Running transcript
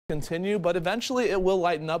continue, but eventually it will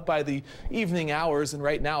lighten up by the evening hours. And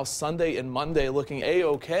right now, Sunday and Monday looking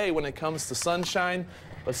a-okay when it comes to sunshine,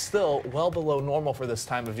 but still well below normal for this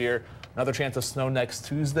time of year. Another chance of snow next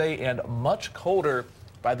Tuesday and much colder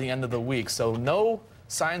by the end of the week. So no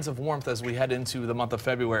signs of warmth as we head into the month of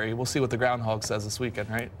February. We'll see what the groundhog says this weekend,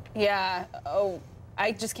 right? Yeah. Oh,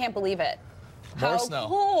 I just can't believe it. More How snow.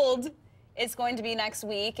 cold it's going to be next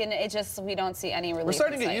week, and we don't see any relief. We're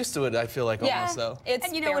starting to get used to it, I feel like, almost, though. It's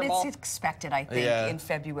and you know bearable. what? It's expected, I think, in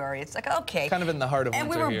February. It's like, okay. Kind of in the heart of winter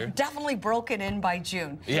here. And we were definitely broken in by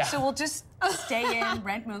June. Yeah. So we'll just stay in,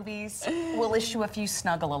 rent movies. We'll issue a few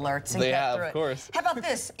snuggle alerts and get through it. Of course. How about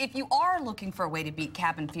this? If you are looking for a way to beat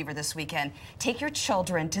cabin fever this weekend, take your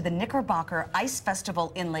children to the Knickerbocker Ice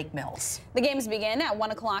Festival in Lake Mills. The games begin at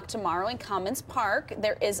 1 o'clock tomorrow in Commons Park.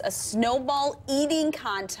 There is a snowball eating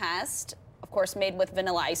contest, of course made with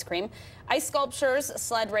vanilla ice cream, ice sculptures,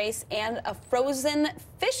 sled race, and a frozen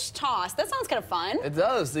fish toss. That sounds kind of fun. It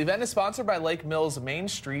does. The event is sponsored by Lake Mills Main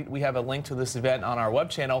Street. We have a link to this event on our web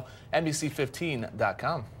channel,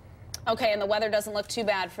 NBC15.com. Okay, and the weather doesn't look too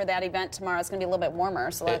bad for that event tomorrow. It's going to be a little bit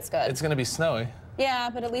warmer, so that's good. It's going to be snowy. Yeah,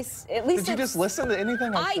 but at least Did you just listen to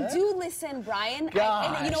anything I said? I do listen, Brian.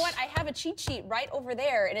 And you know what? I have a cheat sheet right over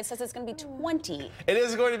there, and it says it's going to be 20. It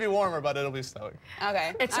is going to be warmer, but it'll be snowy.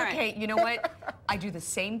 Okay. It's All okay. right. You know what? I do the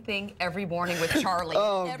same thing every morning with Charlie.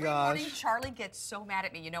 Every morning, Charlie gets so mad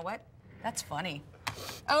at me. You know what? That's funny.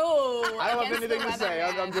 Oh, I don't have anything to say.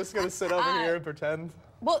 I'm just going to sit over here and pretend.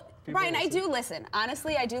 Well, Brian, I do listen.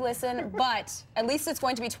 Honestly, I do listen, but at least it's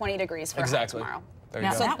going to be 20 degrees for high tomorrow. There you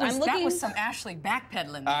Now, go. that was some Ashley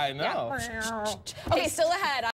backpedaling. I know. Okay, still ahead.